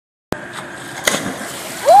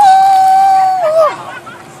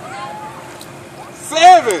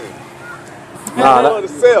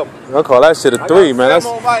Nah, I call that shit a 3, man. That's.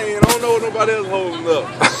 On my end. I don't know what nobody else holding up.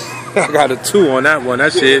 I got a 2 on that one.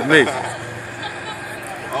 That shit hit me. Oh,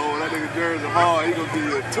 that nigga Jersey hard. He gonna give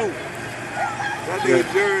you a 2. That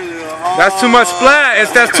nigga Jersey hard. That's too much splash.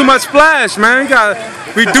 That's too much splash, man. You gotta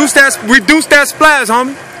reduce that splash,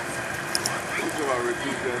 homie.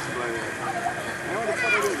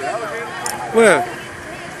 Where?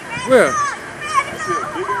 Where?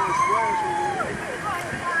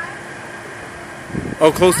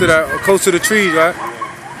 Oh, close to the trees, right?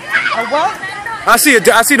 What? I see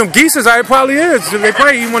them geese. It probably is. They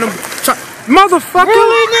probably eat one of them. Motherfucker.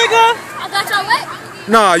 Really, nigga? I got y'all wet?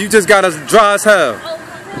 Nah, you just got us dry as hell.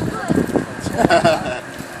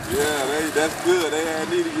 Yeah, that's good. They ain't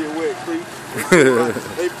need to get wet, creep.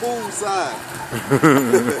 They poolside.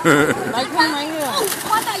 Like him right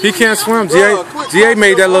here. He can't swim. GA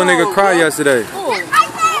made that little nigga cry yesterday.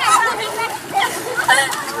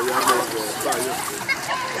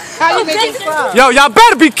 How you make it cry? Yo, y'all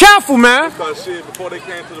better be careful, man. Because shit, before they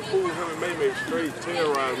came to the pool, him and May straight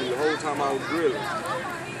terrorized me the whole time I was grilling.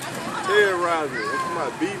 Terrorized me.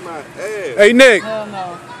 Somebody beat my ass. Hey, Nick. Hell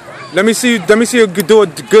no. Let me see you do a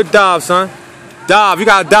good dive, son. Dive. You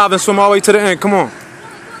gotta dive and swim all the way to the end. Come on.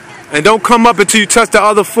 And don't come up until you touch the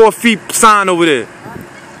other 4 feet sign over there.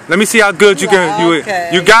 Let me see how good you can.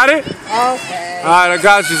 Okay. You got it? Okay. All right, I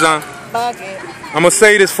got you, son. Bucket. I'm gonna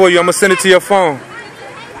say this for you. I'm gonna send it to your phone.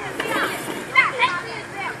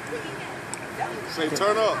 Say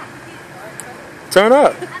turn up. Turn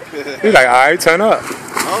up. He's like, all right, turn up.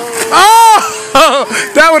 Oh!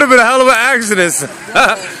 That would have been a hell of an accident.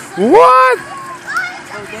 What? Oh,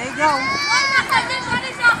 there you go.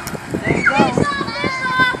 There you go.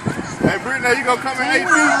 Hey, Brittany, you gonna come in 8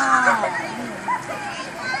 feet?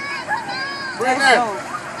 Brittany.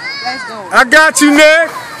 Let's go. I got you,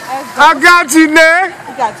 Nick. I got you, Nick.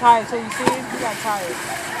 He got tired, so you see him? He got tired.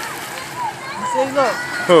 You see, look.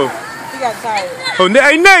 Who? He got tired. Oh,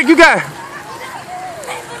 hey, Nick, you got.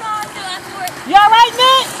 You alright,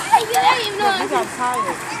 Nick? Hey, you ain't even know. He got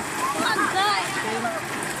tired. I'm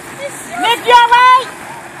Nick, you alright?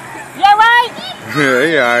 You alright? Yeah,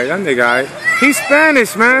 he alright. That nigga alright. He's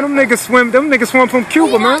Spanish, man. Them niggas swim from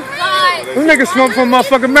Cuba, man. Them niggas swim from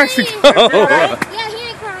motherfucking Mexico. Yeah, he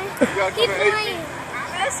ain't crying. He's crying.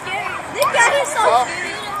 That's scary. They got here so fast.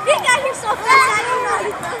 They got here so fast. I don't know.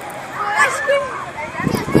 That's scary.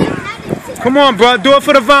 Come on, bro. Do it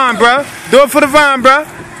for the vine, bro. Do it for the vine, bro.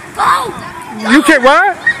 Go! You can't,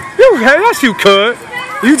 what? Hey, yes, you could.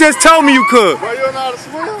 You just told me you could. Bro, you don't know how to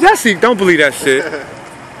swim? Yes, he don't believe that shit. Shit,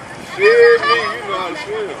 me, you know how to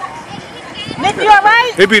swim. Nick, you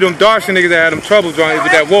alright? They be them dark niggas that had them trouble drawing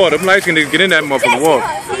with that water. Them light niggas get in that motherfucking water.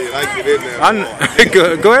 Yeah, I get in there.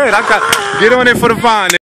 Go ahead. Get on there for the vine.